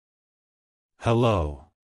Hello.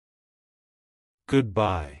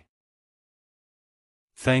 Goodbye.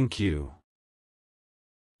 Thank you.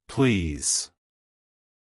 Please.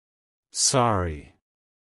 Sorry.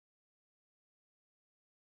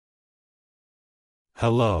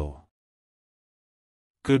 Hello.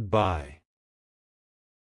 Goodbye.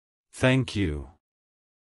 Thank you.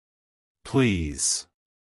 Please.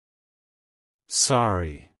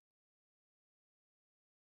 Sorry.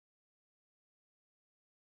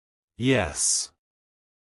 Yes.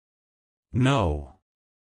 No.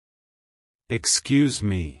 Excuse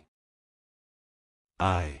me.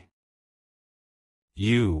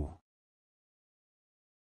 You.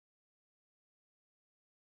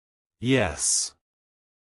 Yes.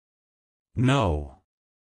 No.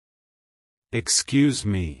 Excuse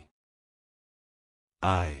me.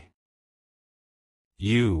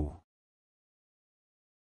 You.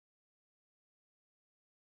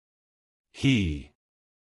 He.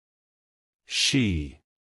 She.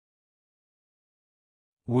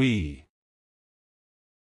 We.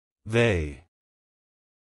 They.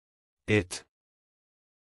 It.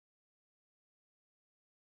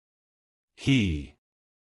 He.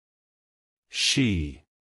 She.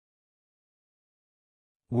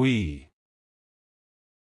 We.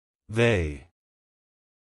 They.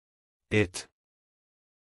 It.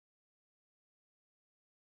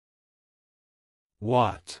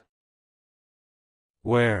 What?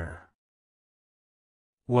 Where?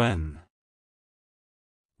 When?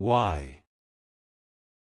 Why?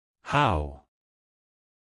 How?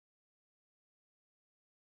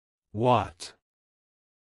 What?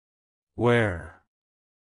 Where?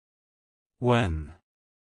 When?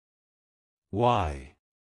 Why?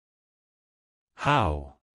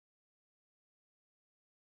 How?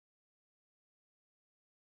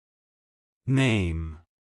 Name.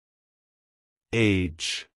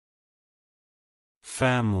 Age.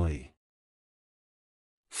 Family.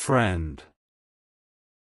 Friend.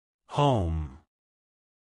 Home.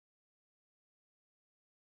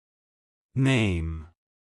 Name.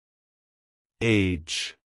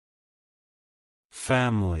 Age.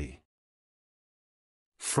 Family.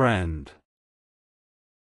 Friend.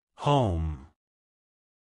 Home.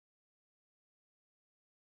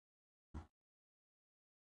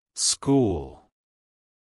 School.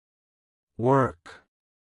 Work.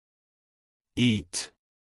 Eat.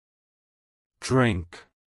 Drink.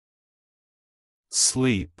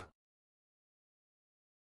 Sleep.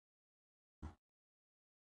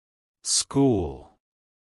 School.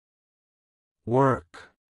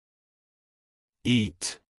 Work.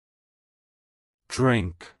 Eat.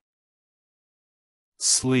 Drink.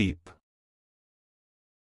 Sleep.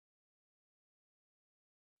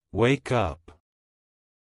 Wake up.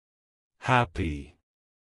 Happy.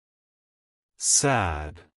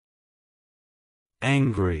 Sad.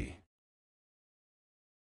 Angry.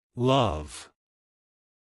 Love.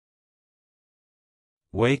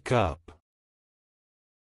 Wake up.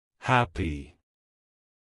 Happy.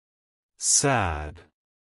 Sad.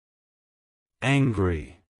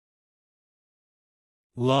 Angry.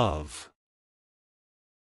 Love.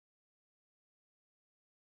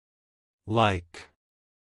 Like.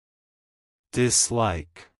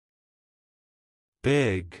 Dislike.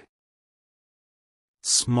 Big.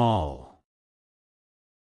 Small.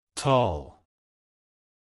 Tall.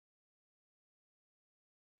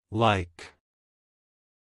 Like.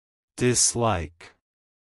 Dislike.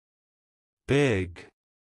 Big.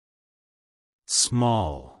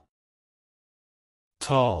 Small.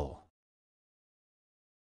 Tall.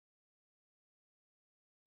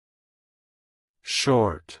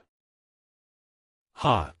 Short.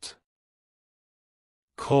 Hot.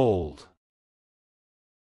 Cold.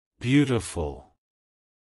 Beautiful.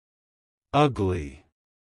 Ugly.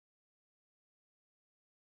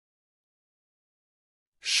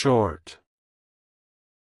 Short.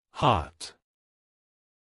 Hot.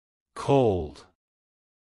 Cold.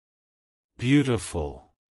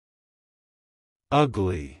 Beautiful.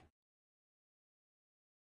 Ugly.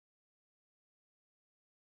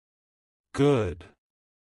 Good.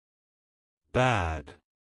 Bad.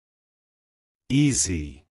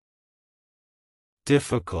 Easy.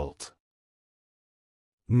 Difficult.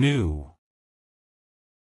 New.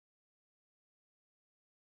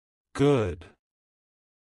 Good.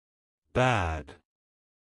 Bad.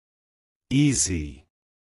 Easy.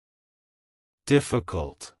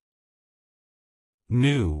 Difficult.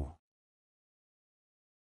 New.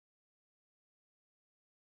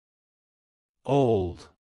 Old.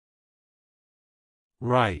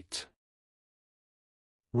 Right.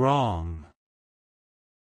 Wrong.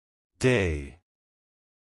 Day.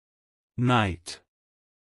 Night.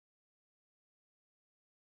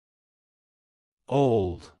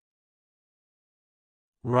 old,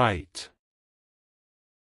 right,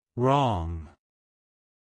 wrong,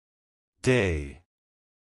 day,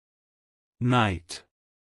 night,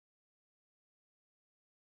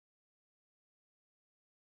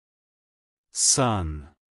 sun,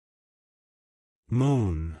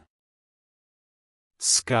 moon,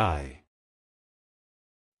 sky,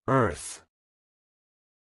 earth,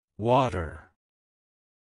 water,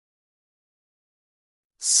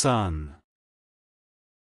 sun,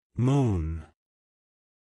 moon,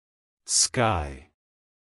 sky,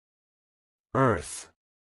 earth,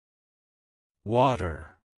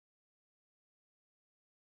 water,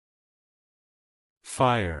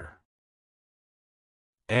 fire,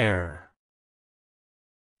 air,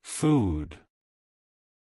 food,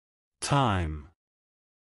 time,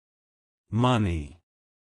 money,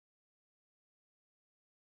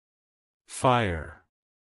 fire,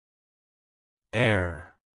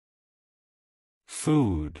 air,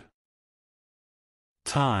 food,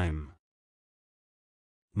 time,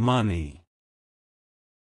 money,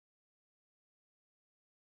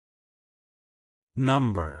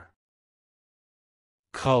 number,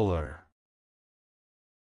 color,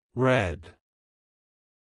 red,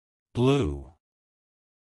 blue,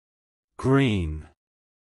 green,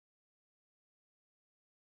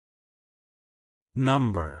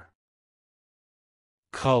 number,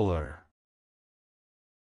 color,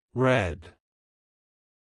 red,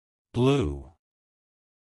 blue,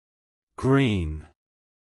 green,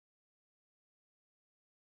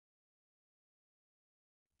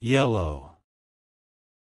 yellow,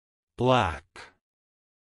 black,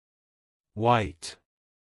 white,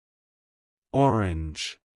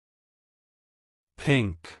 orange,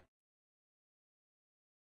 pink,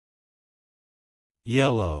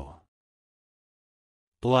 yellow,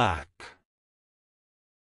 black,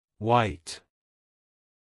 white,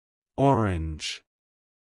 orange,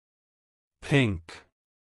 pink,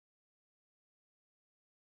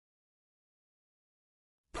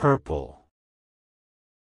 purple,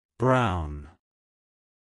 brown,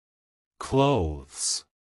 clothes,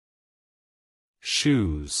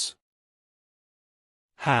 shoes,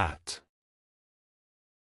 hat,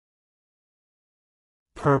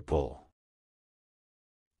 purple,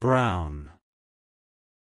 brown,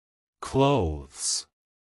 clothes,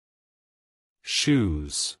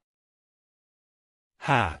 shoes,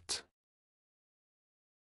 hat,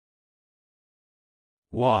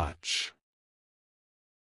 watch,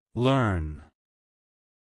 learn,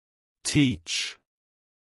 teach,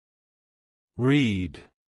 read,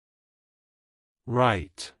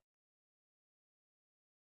 write,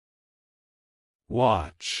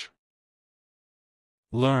 watch,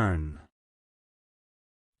 learn,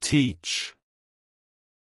 teach,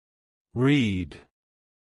 read,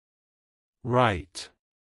 write,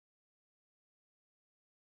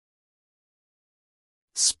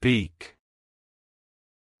 speak,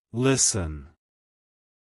 listen,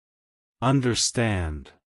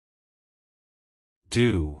 understand,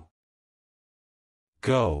 do,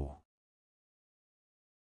 go,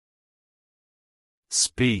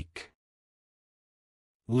 speak,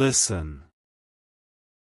 listen,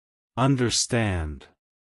 understand,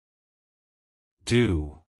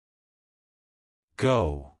 do,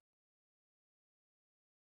 go,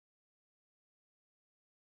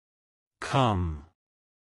 come,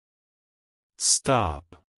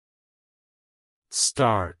 stop,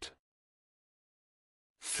 start,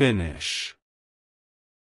 finish,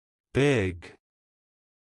 big,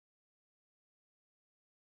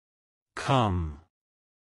 come,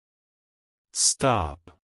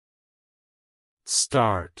 stop,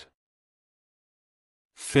 start,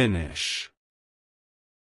 finish,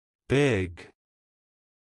 big,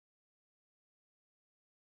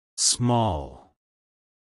 small,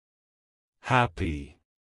 happy,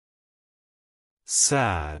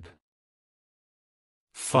 sad,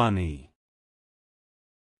 funny,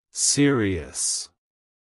 serious,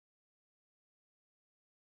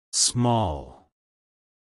 small,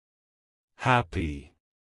 happy,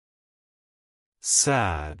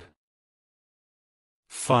 sad,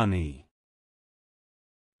 funny,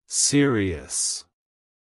 serious,